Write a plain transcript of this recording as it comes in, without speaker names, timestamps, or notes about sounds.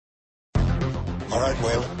All right,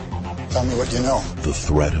 Whale. Tell me what you know. The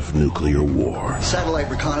threat of nuclear war. Satellite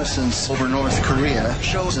reconnaissance over North Korea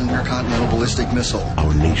shows an intercontinental ballistic missile.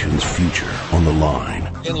 Our nation's future on the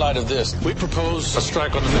line. In light of this, we propose a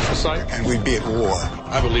strike on the missile site. And we'd be at war.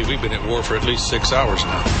 I believe we've been at war for at least 6 hours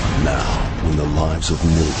now. Now, when the lives of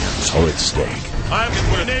millions are at stake. I'm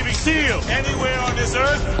a Navy SEAL. Anywhere on this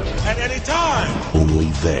earth, at any time. Only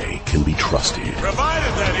they can be trusted.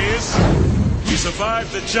 Provided, that is, we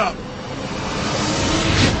survive the jump.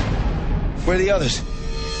 Where are the others?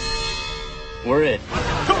 We're it.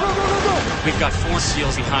 Go, go, go, go, go! We've got 4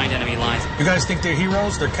 SEALs behind enemy lines. You guys think they're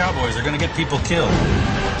heroes? They're cowboys. They're gonna get people killed.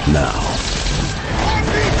 Now,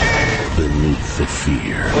 beneath the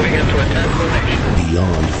fear, Moving into attack formation.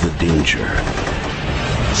 beyond the danger,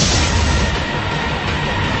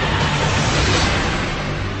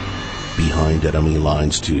 Behind Enemy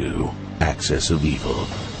Lines 2, Axis of Evil,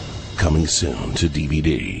 coming soon to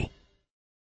DVD.